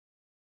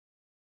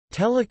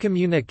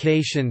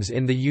Telecommunications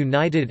in the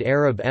United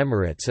Arab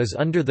Emirates is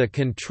under the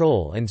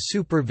control and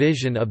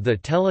supervision of the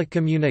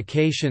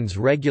Telecommunications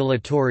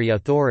Regulatory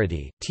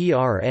Authority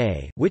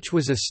 (TRA), which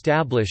was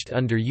established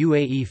under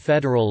UAE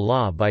federal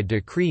law by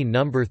Decree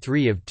No.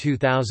 3 of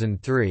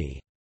 2003.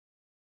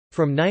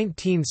 From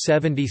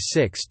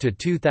 1976 to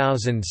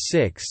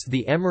 2006,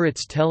 the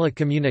Emirates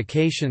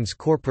Telecommunications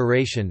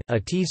Corporation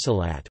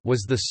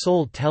was the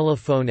sole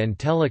telephone and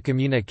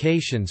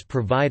telecommunications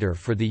provider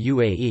for the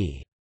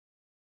UAE.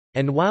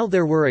 And while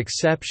there were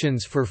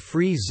exceptions for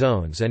free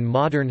zones and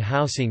modern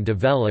housing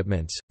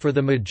developments, for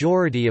the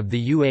majority of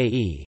the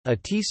UAE,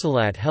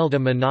 Etisalat held a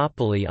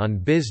monopoly on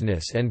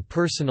business and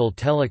personal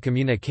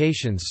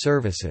telecommunications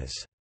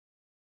services.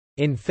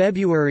 In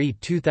February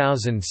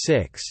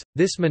 2006,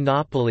 this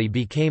monopoly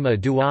became a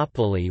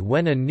duopoly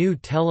when a new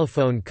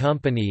telephone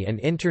company and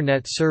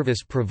Internet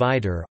Service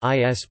Provider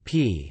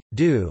 (ISP,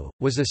 DU)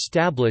 was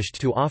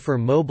established to offer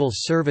mobile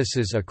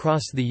services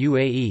across the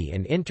UAE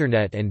and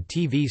Internet and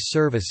TV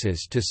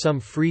services to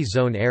some free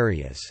zone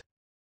areas.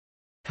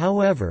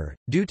 However,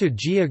 due to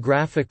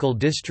geographical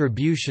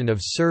distribution of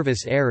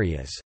service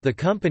areas, the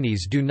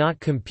companies do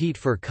not compete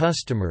for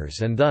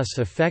customers and thus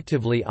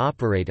effectively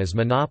operate as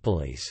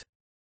monopolies.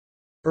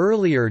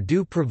 Earlier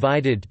DU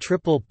provided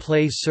triple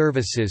play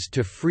services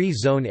to free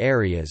zone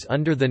areas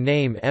under the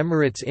name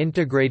Emirates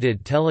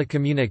Integrated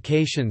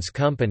Telecommunications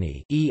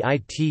Company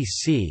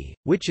 (EITC),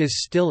 which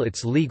is still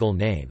its legal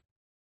name.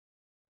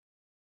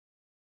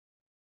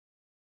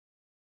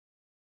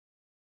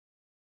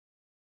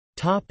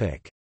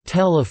 Topic: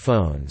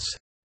 Telephones.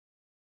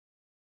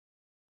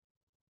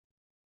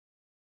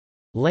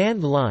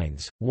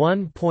 Landlines,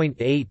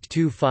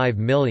 1.825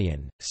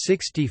 million,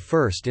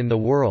 61st in the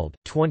world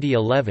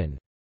 2011.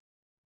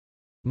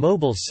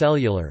 Mobile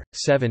cellular,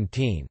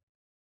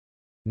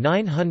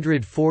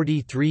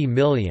 17.943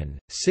 million,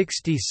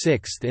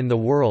 66th in the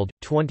world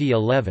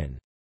 2011.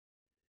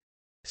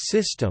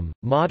 System,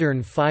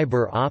 modern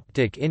fiber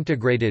optic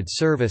integrated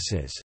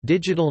services,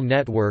 digital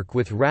network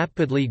with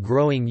rapidly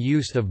growing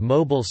use of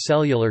mobile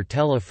cellular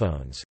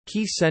telephones.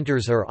 Key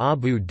centers are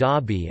Abu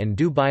Dhabi and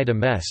Dubai.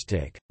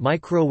 Domestic,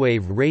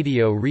 microwave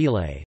radio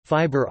relay,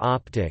 fiber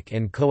optic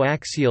and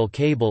coaxial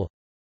cable.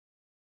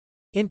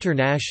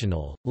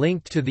 International,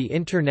 linked to the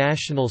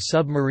International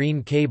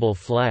Submarine Cable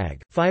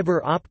Flag,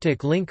 fiber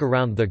optic link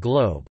around the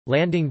globe,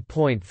 landing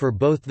point for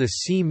both the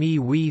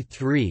SeaMe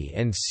 3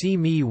 and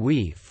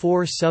SeaMe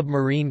 4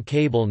 submarine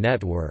cable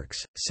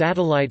networks,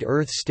 satellite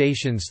Earth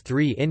stations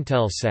 3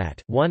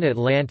 Intelsat, 1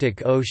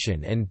 Atlantic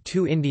Ocean and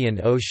 2 Indian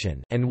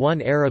Ocean, and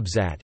 1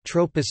 Arabsat,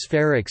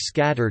 tropospheric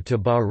scatter to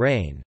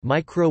Bahrain,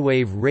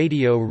 microwave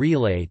radio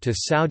relay to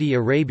Saudi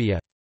Arabia.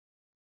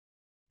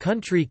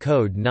 Country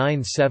code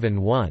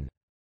 971.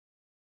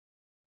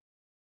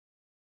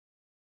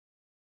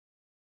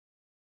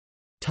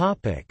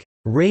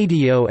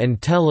 Radio and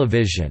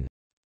television.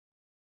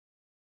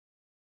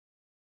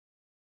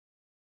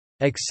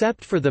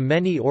 Except for the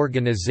many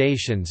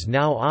organizations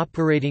now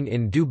operating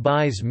in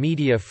Dubai's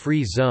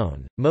media-free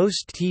zone,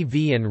 most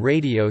TV and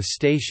radio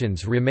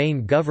stations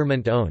remain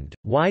government-owned.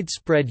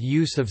 Widespread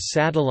use of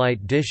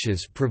satellite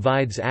dishes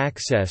provides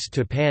access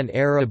to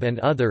pan-Arab and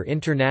other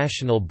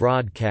international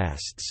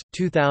broadcasts.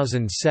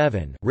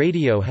 2007.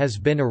 Radio has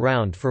been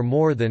around for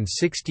more than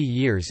 60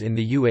 years in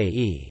the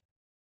UAE.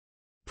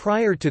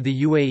 Prior to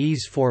the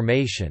UAE's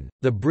formation,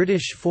 the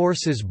British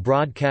Forces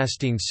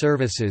Broadcasting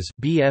Services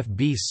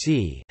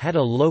 (BFBC) had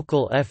a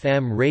local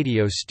FM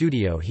radio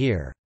studio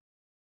here.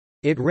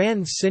 It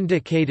ran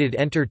syndicated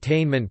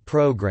entertainment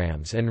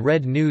programs and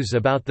read news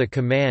about the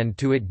command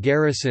to it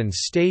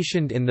garrisons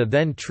stationed in the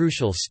then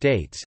Trucial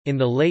states. In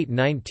the late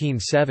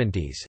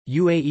 1970s,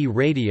 UAE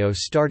Radio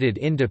started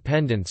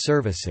independent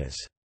services.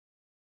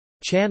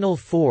 Channel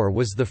 4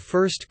 was the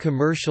first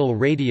commercial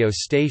radio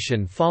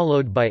station,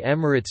 followed by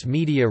Emirates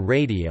Media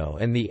Radio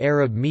and the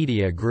Arab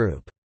Media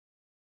Group.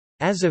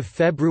 As of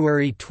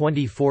February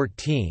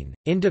 2014,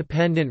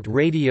 independent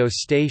radio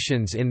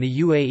stations in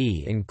the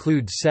UAE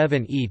include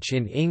 7 each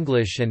in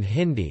English and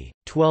Hindi,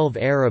 12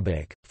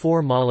 Arabic,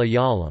 4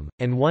 Malayalam,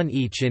 and 1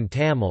 each in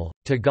Tamil,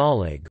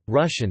 Tagalog,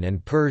 Russian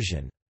and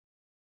Persian.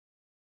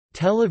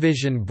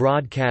 Television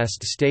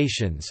broadcast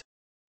stations: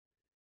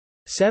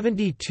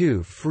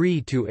 72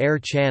 free-to-air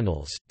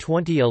channels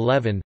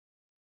 2011,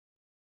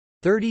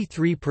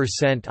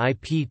 33%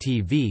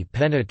 IPTV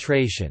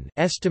penetration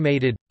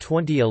estimated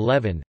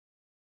 2011,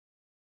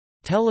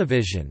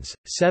 televisions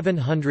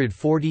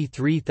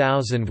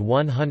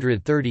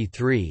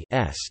 743,133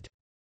 est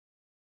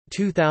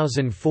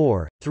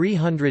 2004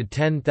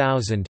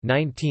 310,000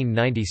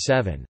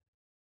 1997.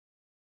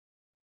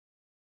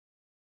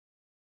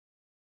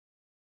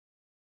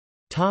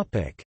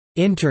 Topic: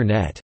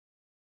 Internet.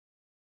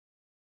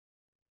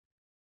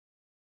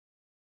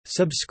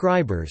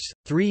 Subscribers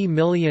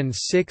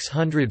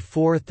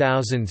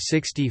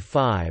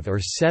 3,604,065 or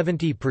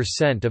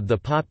 70% of the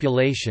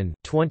population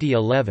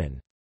 2011.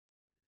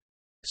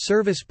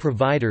 Service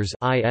providers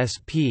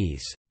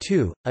ISPs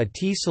 2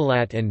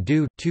 Etisalat and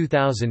DU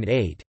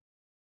 2008.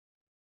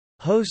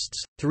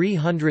 Hosts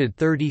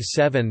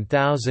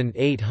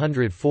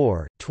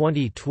 337,804,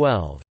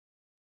 2012.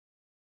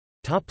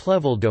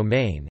 Top-level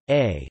domain,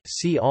 A.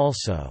 See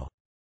also.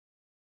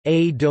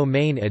 A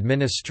domain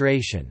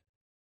administration.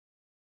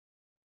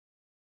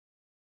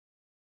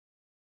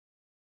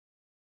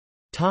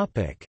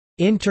 Topic: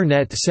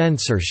 Internet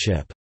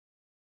censorship.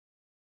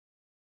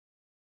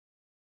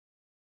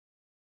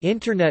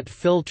 Internet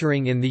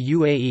filtering in the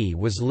UAE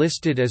was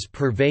listed as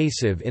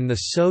pervasive in the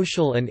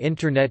social and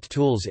Internet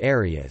tools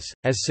areas,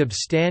 as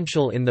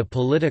substantial in the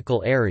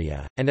political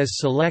area, and as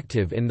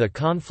selective in the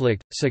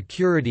conflict,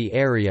 security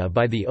area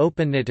by the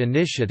OpenNet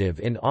initiative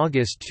in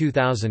August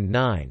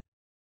 2009.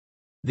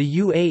 The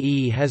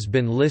UAE has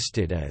been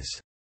listed as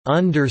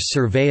under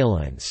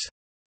surveillance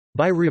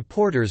by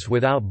Reporters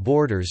Without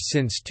Borders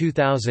since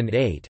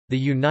 2008. The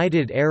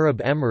United Arab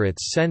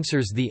Emirates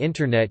censors the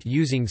Internet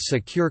using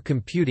secure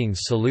computing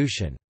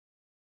solution.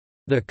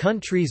 The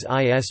country's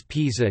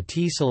ISPs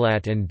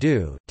Etisalat and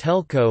Du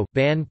Telco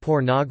ban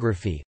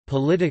pornography,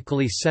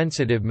 politically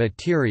sensitive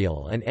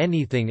material and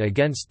anything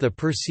against the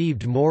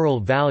perceived moral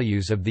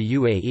values of the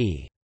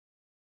UAE.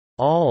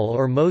 All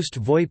or most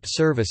VoIP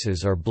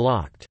services are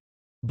blocked.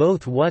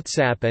 Both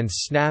WhatsApp and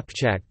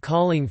Snapchat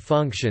calling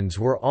functions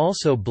were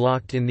also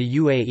blocked in the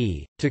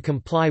UAE. To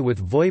comply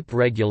with VoIP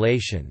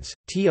regulations,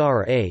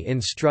 TRA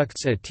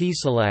instructs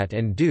Etisalat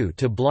and Du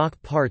to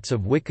block parts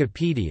of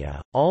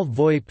Wikipedia, all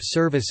VoIP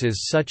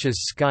services such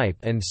as Skype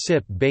and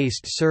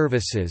SIP-based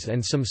services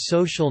and some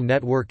social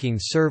networking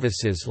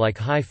services like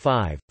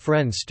Hi5,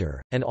 Friendster,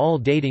 and all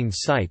dating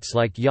sites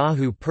like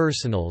Yahoo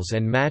Personals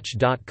and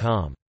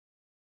Match.com.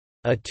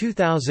 A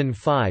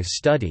 2005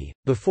 study,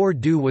 before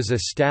Du was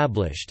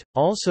established,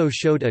 also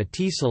showed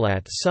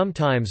Etisalat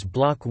sometimes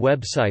block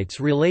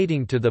websites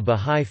relating to the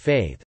Bahá'í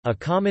Faith. A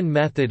common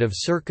method of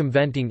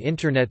circumventing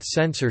Internet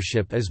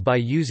censorship is by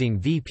using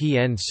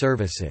VPN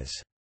services.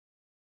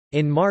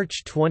 In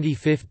March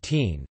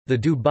 2015, the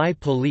Dubai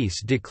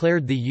police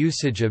declared the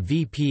usage of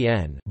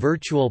VPN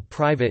 (virtual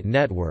private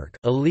network)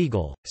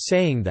 illegal,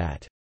 saying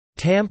that,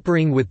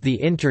 "tampering with the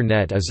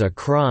Internet is a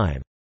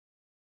crime."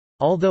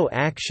 Although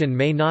action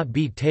may not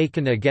be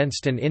taken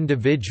against an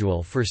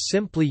individual for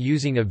simply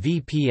using a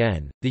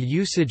VPN, the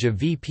usage of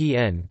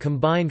VPN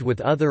combined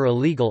with other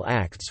illegal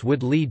acts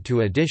would lead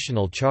to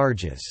additional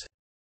charges.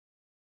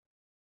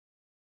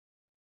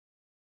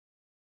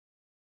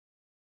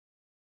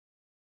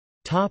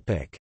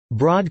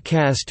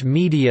 Broadcast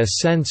media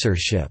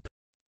censorship.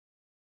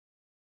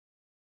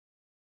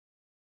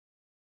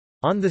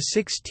 On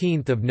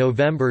 16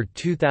 November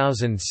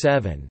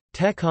 2007,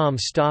 Telecom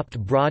stopped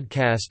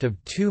broadcast of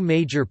two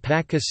major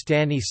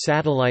Pakistani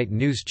satellite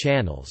news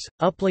channels,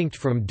 uplinked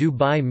from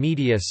Dubai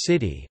Media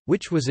City,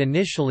 which was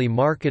initially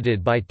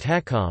marketed by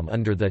Telecom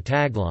under the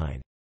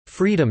tagline,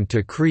 "Freedom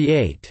to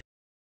Create."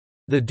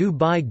 The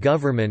Dubai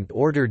government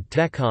ordered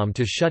Telecom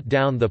to shut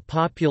down the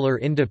popular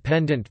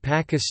independent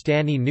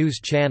Pakistani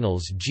news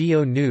channels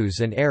Geo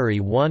News and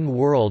Airy One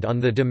World on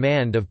the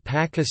demand of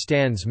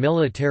Pakistan's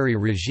military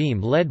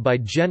regime led by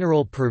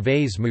General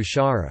Pervez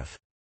Musharraf.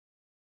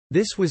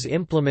 This was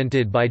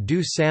implemented by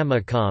Du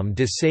Samacom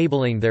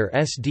disabling their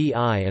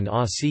SDI and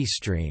ASI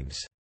streams.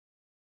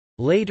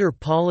 Later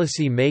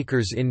policy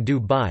makers in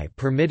Dubai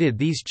permitted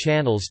these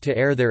channels to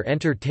air their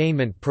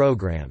entertainment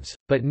programs,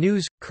 but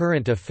news,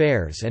 current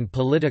affairs and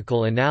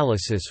political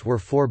analysis were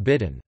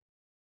forbidden.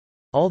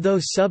 Although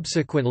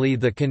subsequently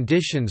the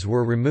conditions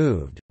were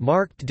removed,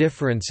 marked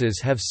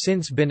differences have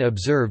since been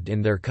observed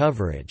in their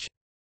coverage.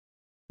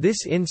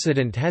 This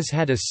incident has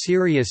had a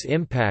serious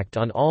impact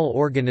on all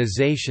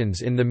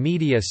organizations in the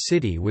media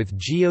city, with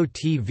Geo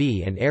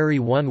TV and Airy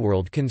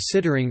Oneworld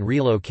considering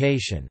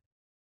relocation.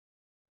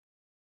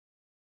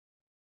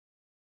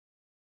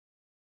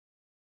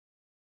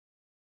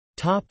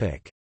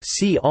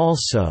 See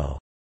also: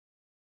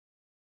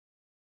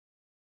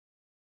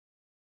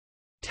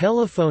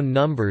 Telephone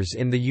numbers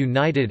in the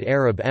United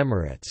Arab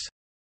Emirates.